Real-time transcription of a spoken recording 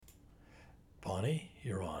Bonnie.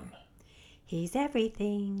 You're on. He's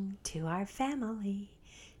everything to our family.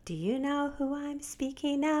 Do you know who I'm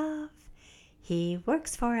speaking of? He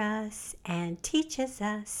works for us and teaches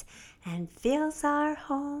us and fills our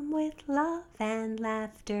home with love and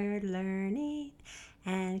laughter, learning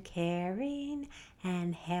and caring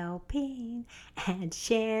and helping and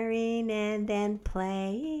sharing and then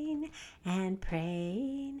playing and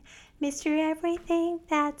praying. Mr. Everything,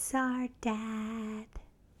 that's our dad.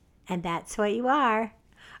 And that's what you are.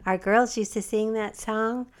 Our girls used to sing that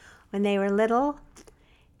song when they were little,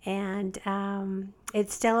 and it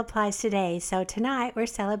still applies today. So tonight we're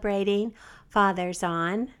celebrating Father's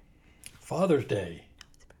on Father's Day.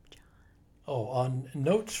 Oh, on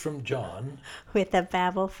Notes from John. with a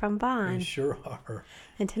babble from We Bon. sure are.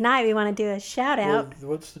 And tonight we want to do a shout out.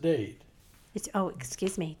 Well, what's the date? It's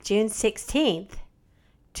June 16th,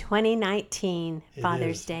 2019, It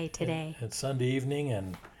Father's is. Day today. It's Sunday evening,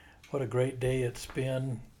 and what a great day it's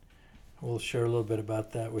been. We'll share a little bit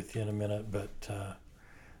about that with you in a minute, but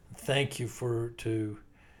thank you to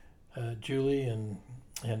Julie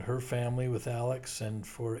and her family with Alex, and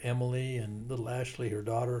for Emily and little Ashley, her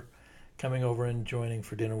daughter, coming over and joining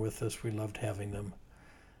for dinner with us. We loved having them,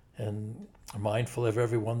 and are mindful of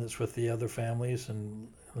everyone that's with the other families, and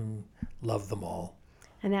love them all.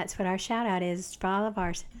 And that's what our shout out is for all of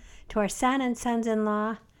ours, to our son and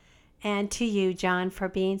sons-in-law, and to you, John, for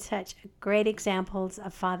being such great examples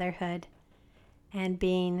of fatherhood and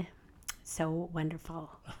being so wonderful.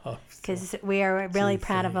 Because we are really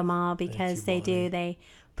proud of them all, because they do. They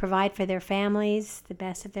provide for their families the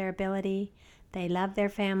best of their ability. They love their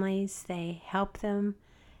families. They help them.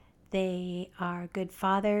 They are good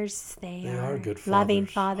fathers. They are good fathers, loving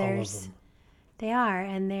all fathers. of them. They are,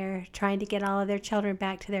 and they're trying to get all of their children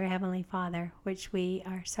back to their Heavenly Father, which we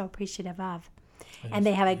are so appreciative of. And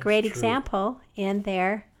they have a great example in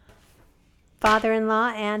their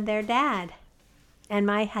father-in-law and their dad, and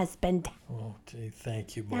my husband. Oh, gee,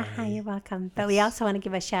 thank you, Bonnie. You're welcome. But we also want to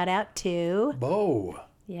give a shout out to Bo.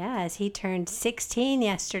 Yes, he turned 16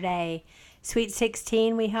 yesterday. Sweet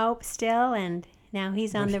 16, we hope, still, and now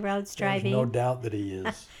he's on the roads driving. There's no doubt that he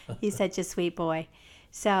is. He's such a sweet boy.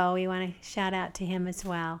 So we want to shout out to him as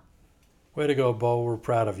well. Way to go, Bo. We're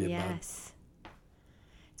proud of you, bud. Yes.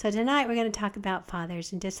 So tonight we're going to talk about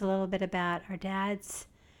fathers and just a little bit about our dads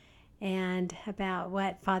and about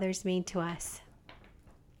what fathers mean to us.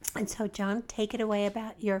 And so, John, take it away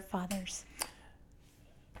about your fathers.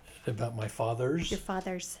 About my fathers? Your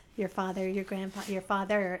fathers. Your father, your grandfather, your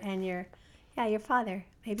father, and your father.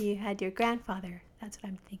 Maybe you had your grandfather. That's what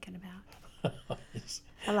I'm thinking about. Yes.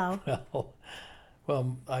 Hello.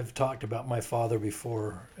 Well, I've talked about my father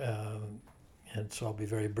before, and so I'll be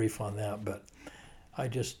very brief on that. But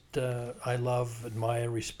I love, admire,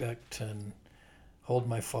 respect, and hold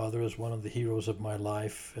my father as one of the heroes of my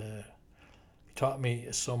life. He taught me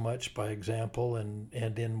so much by example and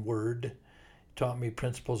in word. He taught me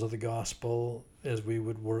principles of the gospel as we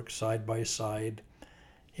would work side by side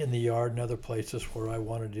in the yard and other places where I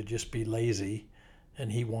wanted to just be lazy, and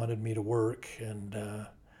he wanted me to work. And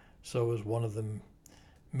so it was one of the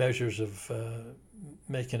measures of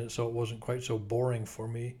making it so it wasn't quite so boring for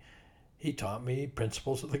me. He taught me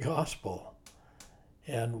principles of the gospel.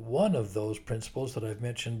 And one of those principles that I've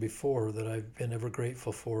mentioned before that I've been ever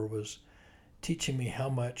grateful for was teaching me how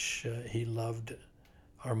much he loved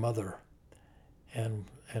our mother, and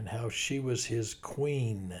how she was his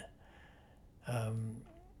queen.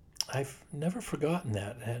 I've never forgotten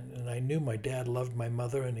that, and I knew my dad loved my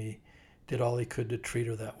mother, and he did all he could to treat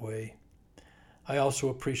her that way. I also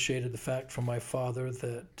appreciated the fact from my father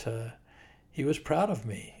that he was proud of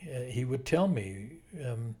me. He would tell me,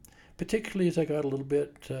 particularly as I got a little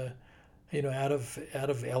bit, out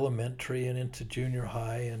of elementary and into junior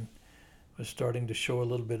high, and was starting to show a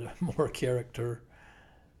little bit more character.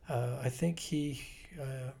 I think he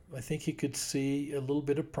could see a little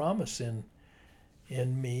bit of promise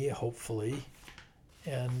in me, hopefully,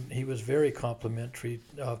 and he was very complimentary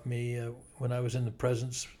of me when I was in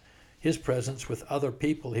his presence with other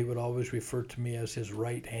people. He would always refer to me as his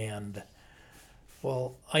right hand.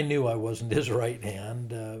 Well, I knew I wasn't his right hand.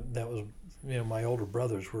 That was, my older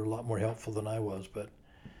brothers were a lot more helpful than I was, but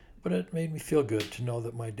it made me feel good to know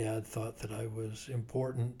that my dad thought that I was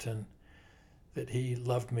important and that he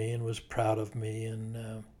loved me and was proud of me.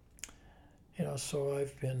 And, so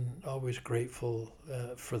I've been always grateful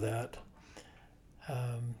for that.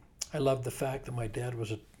 I love the fact that my dad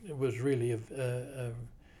was really a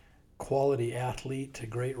quality athlete, a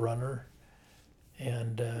great runner,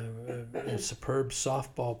 and a superb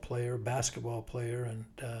softball player, basketball player, and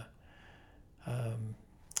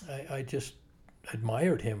I just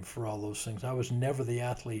admired him for all those things. I was never the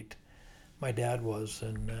athlete my dad was,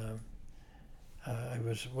 and I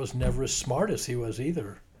was never as smart as he was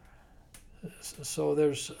either. So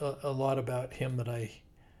there's a lot about him that I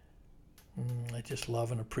just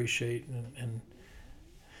love and appreciate. And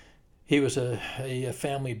he was a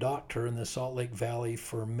family doctor in the Salt Lake Valley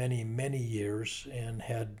for many, many years, and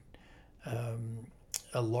had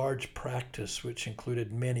a large practice which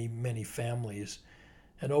included many, many families.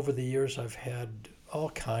 And over the years, I've had all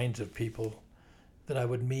kinds of people that I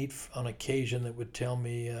would meet on occasion that would tell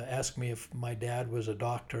me, ask me if my dad was a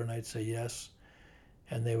doctor, and I'd say yes.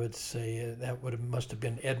 And they would say, must have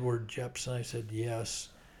been Edward Jepson. I said yes.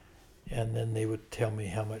 And then they would tell me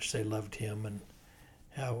how much they loved him and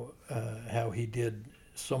how he did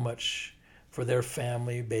so much for their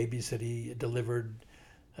family, babies that he delivered,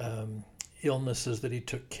 illnesses that he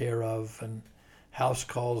took care of, and house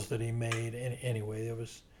calls that he made. And anyway, it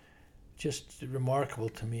was just remarkable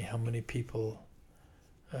to me how many people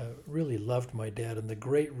really loved my dad, and the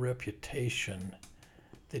great reputation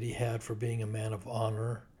that he had for being a man of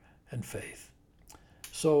honor and faith.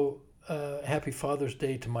 So happy Father's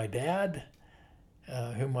Day to my dad,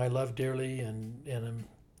 whom I love dearly, and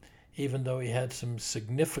even though he had some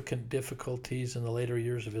significant difficulties in the later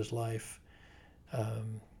years of his life,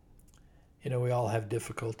 we all have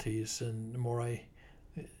difficulties, and the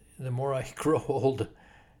more I grow old,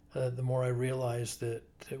 the more I realize that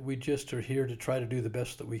we just are here to try to do the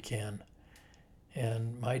best that we can.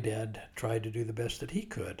 And my dad tried to do the best that he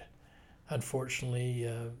could.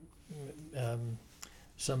 Unfortunately,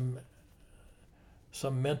 some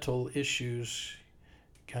mental issues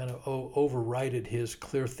kind of overrided his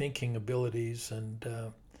clear thinking abilities, and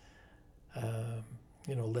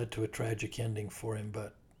led to a tragic ending for him.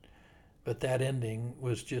 But that ending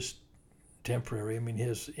was just temporary. I mean,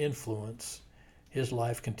 his influence, his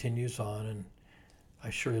life continues on, and I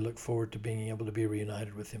surely look forward to being able to be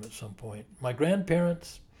reunited with him at some point. My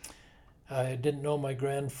grandparents, I didn't know my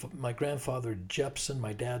grandfather Jepson,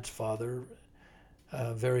 my dad's father,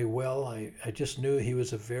 very well. I just knew he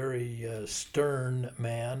was a very stern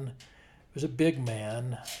man. He was a big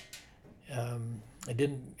man. He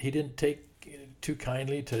didn't take too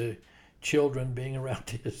kindly to children being around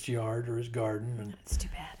his yard or his garden. And that's too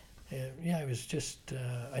bad. It was just,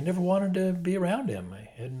 I never wanted to be around him.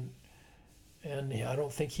 And I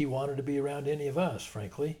don't think he wanted to be around any of us,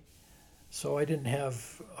 frankly. So I didn't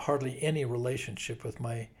have hardly any relationship with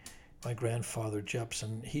my grandfather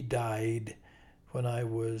Jepson. He died when I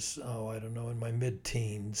was, in my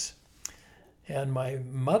mid-teens. And my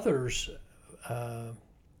mother's,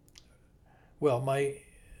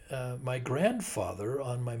 my grandfather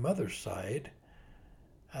on my mother's side,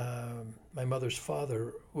 my mother's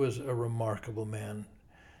father, was a remarkable man,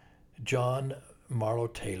 John Marlowe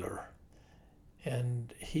Taylor.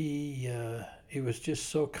 And he was just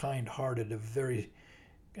so kind-hearted, a very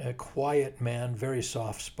quiet man, very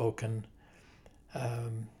soft-spoken,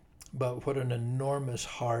 but what an enormous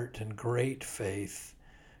heart and great faith,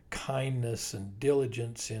 kindness and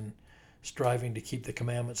diligence in striving to keep the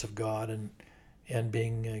commandments of God, and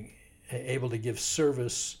being able to give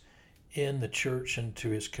service in the church and to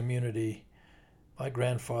his community. My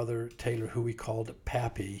grandfather Taylor, who we called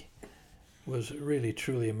Pappy, was really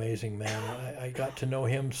truly amazing man. I got to know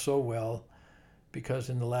him so well because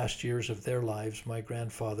in the last years of their lives, my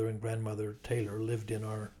grandfather and grandmother Taylor lived in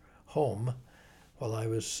our home while I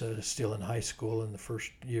was still in high school in the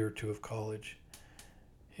first year or two of college.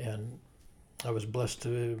 And I was blessed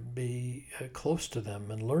to be close to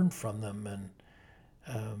them and learn from them and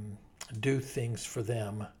do things for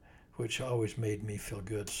them, which always made me feel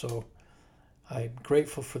good. So I'm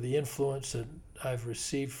grateful for the influence that I've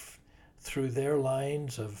received through their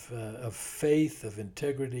lines of faith, of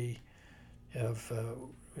integrity, of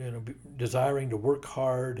desiring to work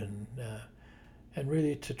hard and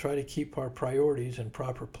really to try to keep our priorities in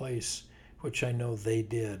proper place, which I know they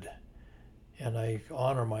did. And I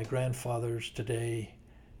honor my grandfathers today.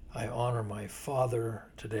 I honor my father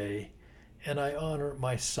today, and I honor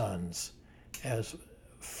my sons as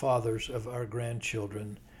fathers of our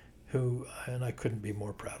grandchildren, and I couldn't be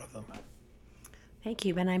more proud of them. Thank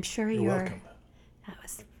you, and I'm sure You're welcome. That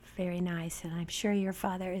was very nice, and I'm sure your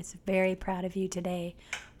father is very proud of you today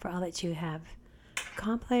for all that you have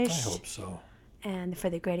accomplished. I hope so. And for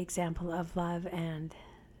the great example of love and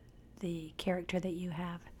the character that you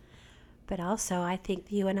have. But also, I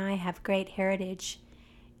think you and I have great heritage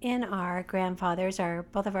in our grandfathers,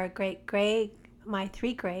 both of our my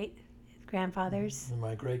three great grandfathers. And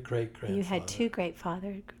my great-great-grandfather. You had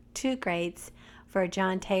two greats for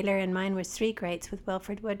John Taylor, and mine was three greats with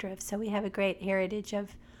Wilford Woodruff. So we have a great heritage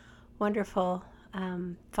of wonderful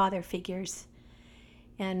father figures.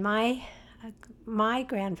 And my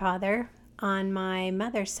grandfather on my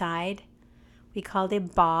mother's side, we called him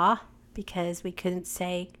Ba because we couldn't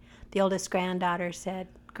say, the oldest granddaughter said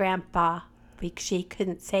Grandpa. She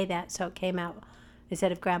couldn't say that, so it came out,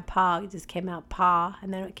 instead of Grandpa, it just came out Pa,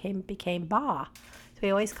 and then it became Ba. So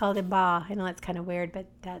we always called him Ba. I know that's kind of weird, but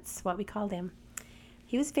that's what we called him.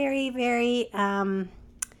 He was very, very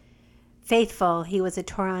faithful. He was a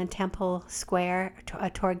tour on Temple Square, a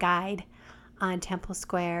tour guide on Temple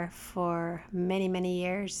Square for many, many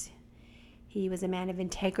years. He was a man of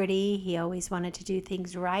integrity. He always wanted to do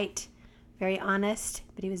things right, very honest,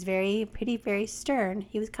 but he was very stern.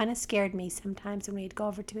 He was kind of scared me sometimes when we'd go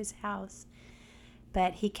over to his house.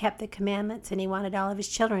 But he kept the commandments, and he wanted all of his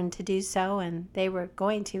children to do so, and they were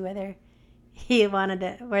going to, whether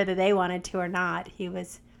they wanted to or not. He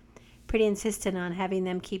was pretty insistent on having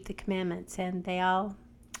them keep the commandments, and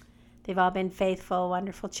they've all been faithful,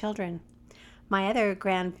 wonderful children. My other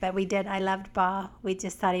I loved Ba. We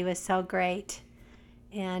just thought he was so great,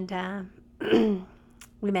 and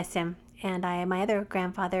we miss him. And my other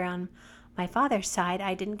grandfather on my father's side,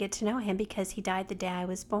 I didn't get to know him because he died the day I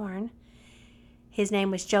was born. His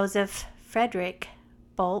name was Joseph Frederick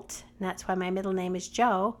Bolt, and that's why my middle name is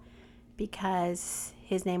Joe, because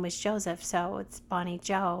his name was Joseph, so it's Bonnie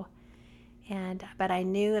Joe. But I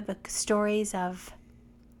knew the stories of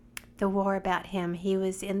the war about him. He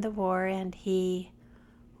was in the war, and he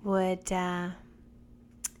was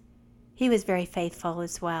very faithful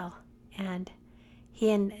as well. And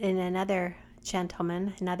he and another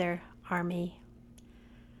gentleman, another army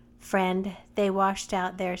friend, they washed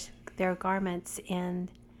out their garments in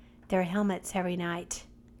their helmets every night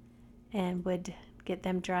and would get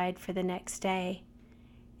them dried for the next day.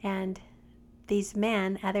 And these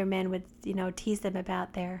other men would, tease them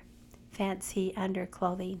about their fancy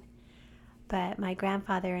underclothing. But my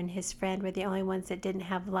grandfather and his friend were the only ones that didn't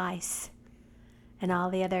have lice, and all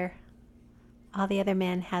the other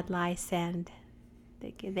men had lice, and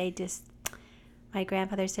my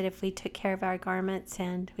grandfather said if we took care of our garments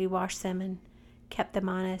and we washed them and kept them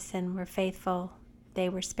on us and were faithful, they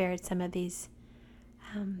were spared some of these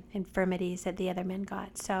infirmities that the other men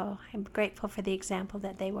got. So I'm grateful for the example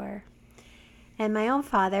that they were. And my own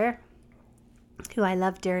father, who I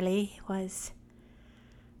love dearly, was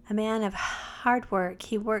a man of hard work.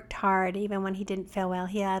 He worked hard even when he didn't feel well.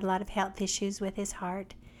 He had a lot of health issues with his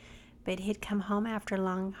heart, but he'd come home after a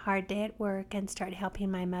long, hard day at work and start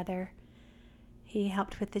helping my mother. He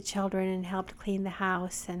helped with the children and helped clean the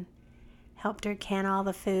house and helped her can all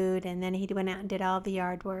the food, and then he went out and did all the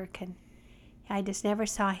yard work, and I just never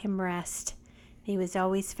saw him rest. He was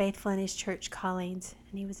always faithful in his church callings,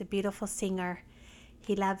 and he was a beautiful singer.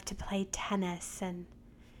 He loved to play tennis, and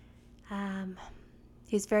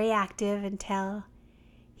he was very active until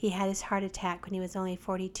he had his heart attack when he was only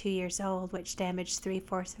 42 years old, which damaged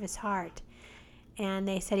 3/4 of his heart. And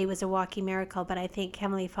they said he was a walking miracle, but I think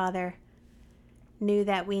Heavenly Father knew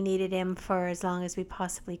that we needed him for as long as we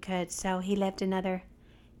possibly could. So he lived another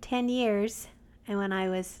 10 years, and when I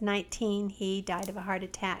was 19, he died of a heart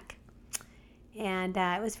attack. And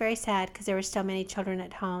it was very sad because there were still many children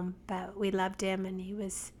at home, but we loved him, and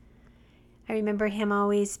I remember him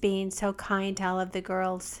always being so kind to all of the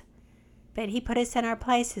girls. But he put us in our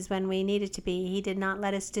places when we needed to be. He did not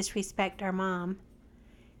let us disrespect our mom.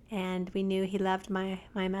 And we knew he loved my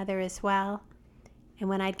mother as well. And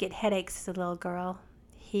when I'd get headaches as a little girl,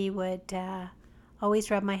 he would always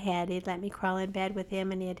rub my head. He'd let me crawl in bed with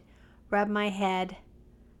him, and he'd rub my head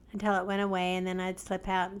until it went away, and then I'd slip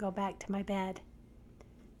out and go back to my bed.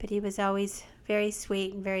 But he was always very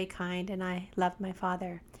sweet and very kind, and I loved my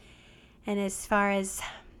father. And as far as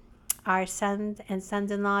our sons and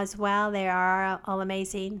sons-in-law as well, they are all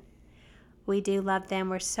amazing. We do love them.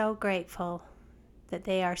 We're so grateful that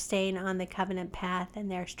they are staying on the covenant path,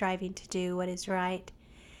 and they're striving to do what is right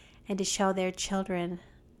and to show their children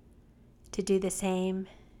to do the same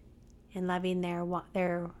in loving their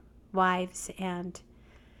wives and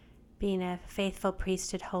being a faithful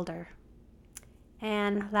priesthood holder.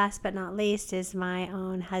 And last but not least is my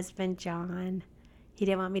own husband, John. He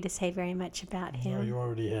didn't want me to say very much about him. No, you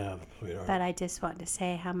already have, sweetheart. But I just want to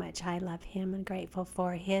say how much I love him and grateful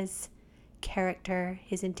for his character,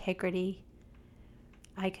 his integrity.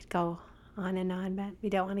 I could go on and on, but we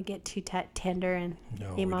don't want to get too tender and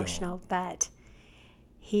emotional. But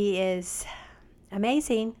he is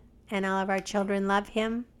amazing, and all of our children love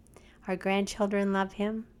him. Our grandchildren love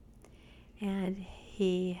him, and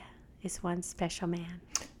he is one special man.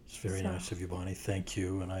 It's very nice of you, Bonnie. Thank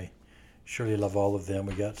you, and I surely love all of them.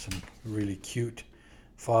 We got some really cute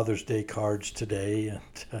Father's Day cards today,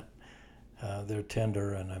 and They're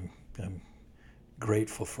tender, and I'm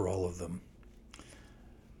grateful for all of them.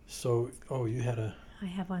 So, you had I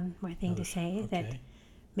have one more thing to say that okay.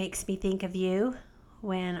 makes me think of you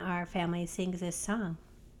when our family sings this song,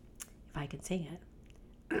 if I can sing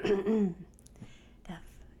it.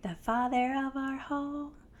 The Father of our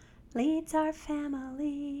home leads our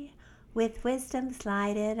family with wisdom's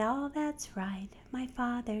light and all that's right. My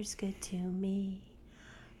Father's good to me.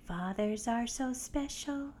 Fathers are so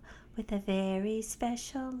special with a very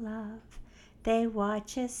special love. They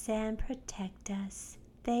watch us and protect us.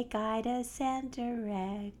 They guide us and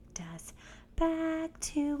direct us back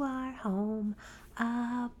to our home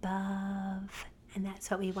above. And that's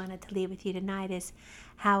what we wanted to leave with you tonight, is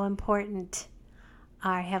how important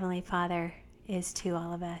our Heavenly Father is to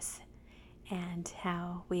all of us, and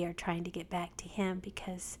how we are trying to get back to Him,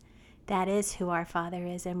 because that is who our Father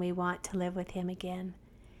is, and we want to live with Him again.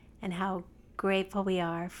 And how grateful we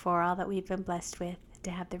are for all that we've been blessed with,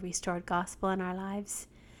 to have the restored gospel in our lives,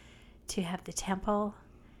 to have the temple,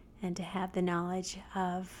 and to have the knowledge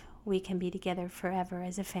of we can be together forever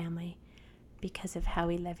as a family because of how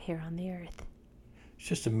we live here on the earth. It's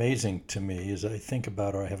just amazing to me as I think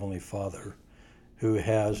about our Heavenly Father, who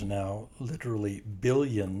has now literally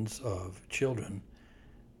billions of children,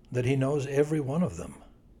 that He knows every one of them,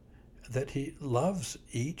 that He loves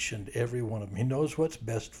each and every one of them. He knows what's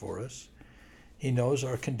best for us. He knows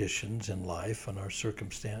our conditions in life and our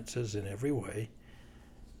circumstances in every way.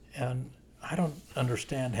 And I don't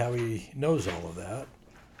understand how He knows all of that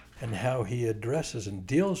and how He addresses and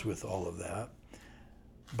deals with all of that,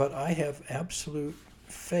 but I have absolute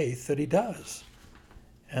faith that He does,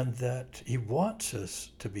 and that He wants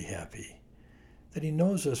us to be happy, that He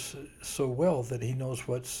knows us so well that He knows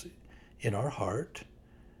what's in our heart.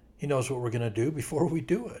 He knows what we're going to do before we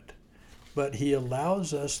do it. But He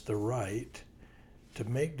allows us the right to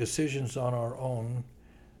make decisions on our own,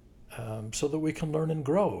 so that we can learn and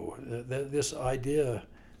grow. This idea,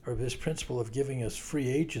 or this principle of giving us free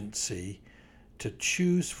agency to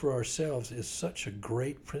choose for ourselves, is such a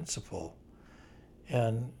great principle.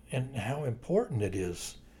 And how important it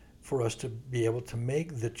is for us to be able to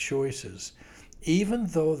make the choices, even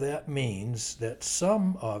though that means that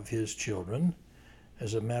some of His children,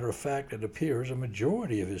 as a matter of fact, it appears a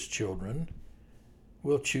majority of His children,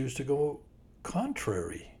 will choose to go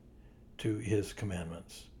contrary to His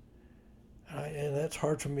commandments. And that's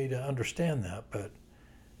hard for me to understand that, but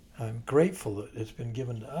I'm grateful that it's been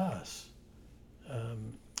given to us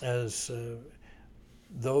as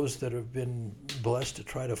those that have been blessed to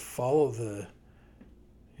try to follow the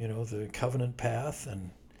covenant path.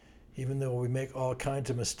 And even though we make all kinds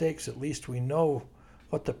of mistakes, at least we know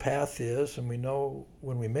what the path is, and we know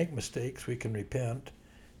when we make mistakes we can repent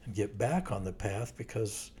and get back on the path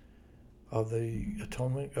because of the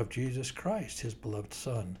atonement of Jesus Christ, His beloved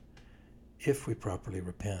Son, if we properly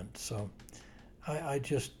repent. So I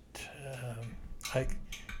just,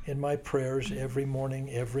 in my prayers every morning,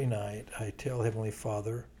 every night, I tell Heavenly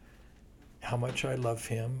Father how much I love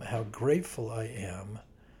Him, how grateful I am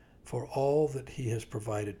for all that He has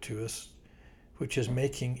provided to us, which is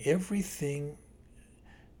making everything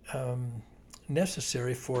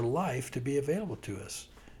necessary for life to be available to us.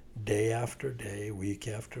 Day after day, week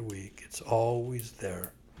after week, it's always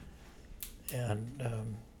there.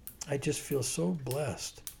 And I just feel so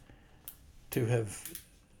blessed to have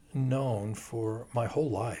known for my whole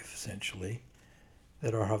life, essentially,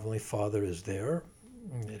 that our Heavenly Father is there,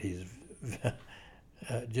 that He's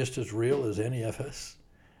just as real as any of us,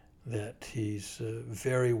 that He's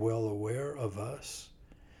very well aware of us.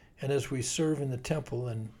 And as we serve in the temple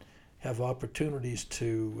and have opportunities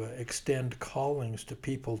to extend callings to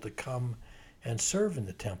people to come and serve in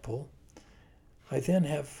the temple, I then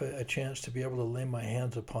have a chance to be able to lay my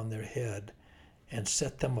hands upon their head and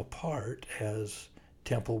set them apart as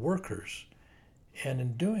temple workers. And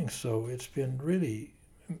in doing so, it's been really,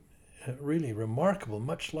 really remarkable,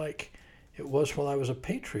 much like it was while I was a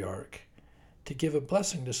patriarch, to give a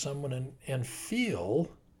blessing to someone and feel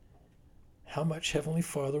how much Heavenly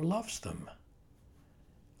Father loves them.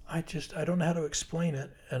 I don't know how to explain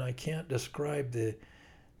it, and I can't describe the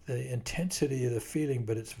intensity of the feeling,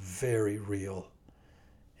 but it's very real.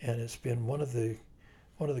 And it's been one of the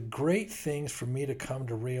great things for me to come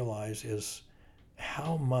to realize is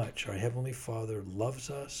how much our Heavenly Father loves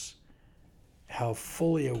us, how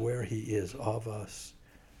fully aware He is of us,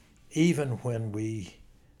 even when we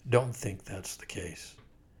don't think that's the case.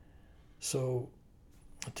 So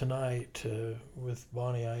tonight, with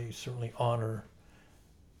Bonnie, I certainly honor,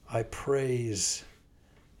 I praise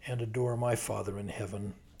and adore my Father in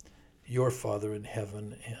heaven, your Father in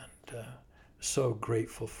heaven, and so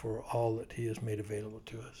grateful for all that He has made available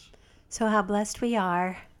to us. So how blessed we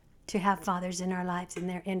are to have fathers in our lives and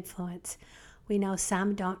their influence. We know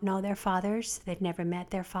some don't know their fathers. They've never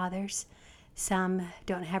met their fathers. Some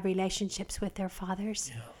don't have relationships with their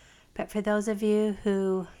fathers. Yeah. But for those of you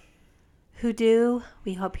who do,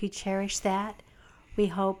 we hope you cherish that. We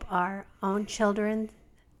hope our own children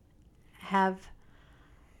have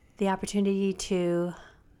the opportunity to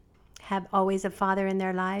have always a father in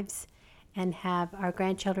their lives, and have our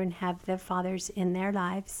grandchildren have their fathers in their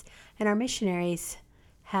lives, and our missionaries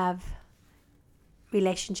have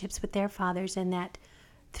relationships with their fathers, and that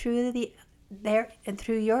through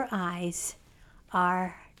your eyes,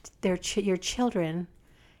 your children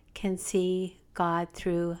can see God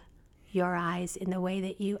through your eyes in the way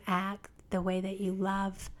that you act, the way that you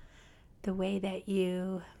love, the way that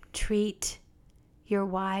you treat your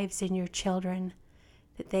wives and your children,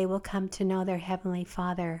 that they will come to know their Heavenly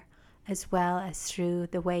Father as well as through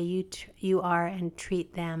the way you are and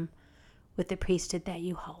treat them with the priesthood that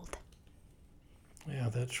you hold. Yeah,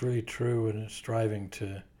 that's really true, and it's striving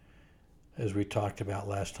to, as we talked about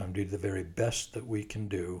last time, do the very best that we can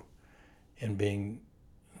do in being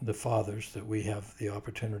the fathers that we have the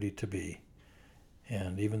opportunity to be.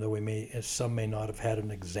 And even though some may not have had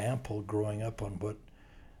an example growing up on what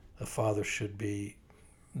a father should be,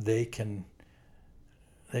 they can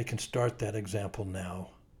start that example now,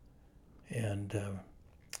 and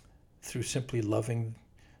through simply loving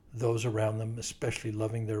those around them, especially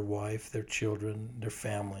loving their wife, their children, their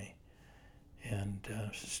family, and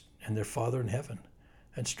their Father in heaven,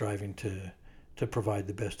 and striving to provide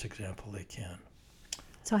the best example they can.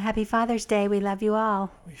 So happy Father's Day. We love you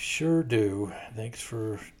all. We sure do. Thanks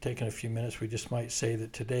for taking a few minutes. We just might say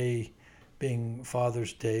that today, being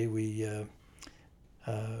Father's Day, we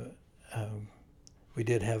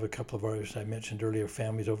did have a couple of ours, I mentioned earlier,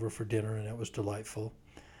 families over for dinner, and it was delightful.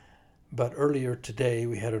 But earlier today,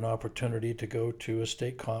 we had an opportunity to go to a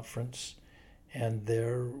stake conference, and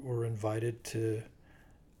there we're invited to,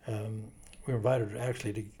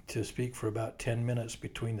 actually to speak for about 10 minutes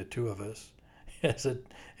between the two of us. As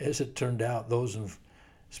it turned out, those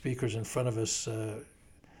speakers in front of us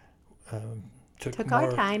took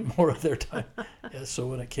our time. more of their time. Yeah, so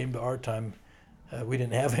when it came to our time, we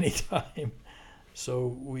didn't have any time.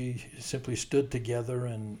 So we simply stood together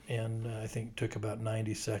and I think took about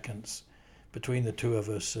 90 seconds between the two of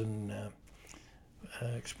us and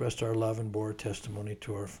expressed our love and bore testimony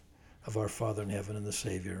of our Father in heaven and the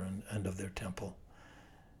Savior and of their temple.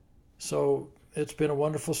 So it's been a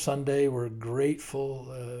wonderful Sunday. We're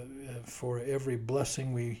grateful for every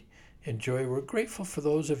blessing we enjoy. We're grateful for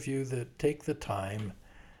those of you that take the time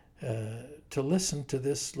to listen to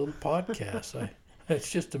this little podcast.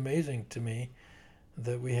 It's just amazing to me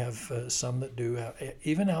that we have some that do,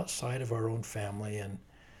 even outside of our own family and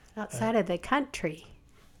outside of the country.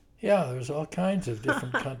 Yeah, there's all kinds of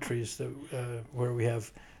different countries that where we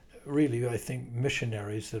have really, I think,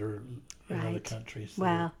 missionaries that are in other countries.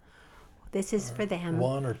 Well, this is for them.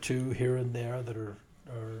 One or two here and there that are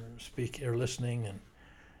speaking or listening, and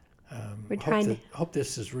hope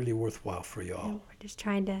this is really worthwhile for you all. Yeah, we're just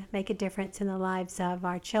trying to make a difference in the lives of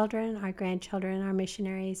our children, our grandchildren, our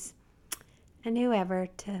missionaries, and whoever,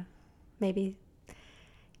 to maybe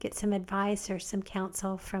get some advice or some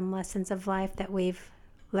counsel from lessons of life that we've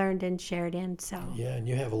learned and shared in. So yeah, and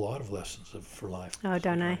you have a lot of lessons for life. Oh,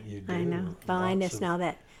 don't I? You do. I know. Well, I just know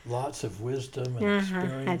that. Lots of wisdom and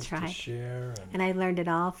experience that's right. to share. And I learned it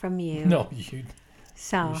all from you. No, you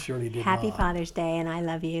surely did happy not. Father's Day, and I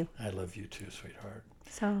love you. I love you too, sweetheart.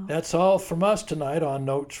 So that's all from us tonight on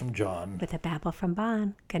Notes from John. With a babble from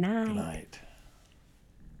Bon. Good night. Good night.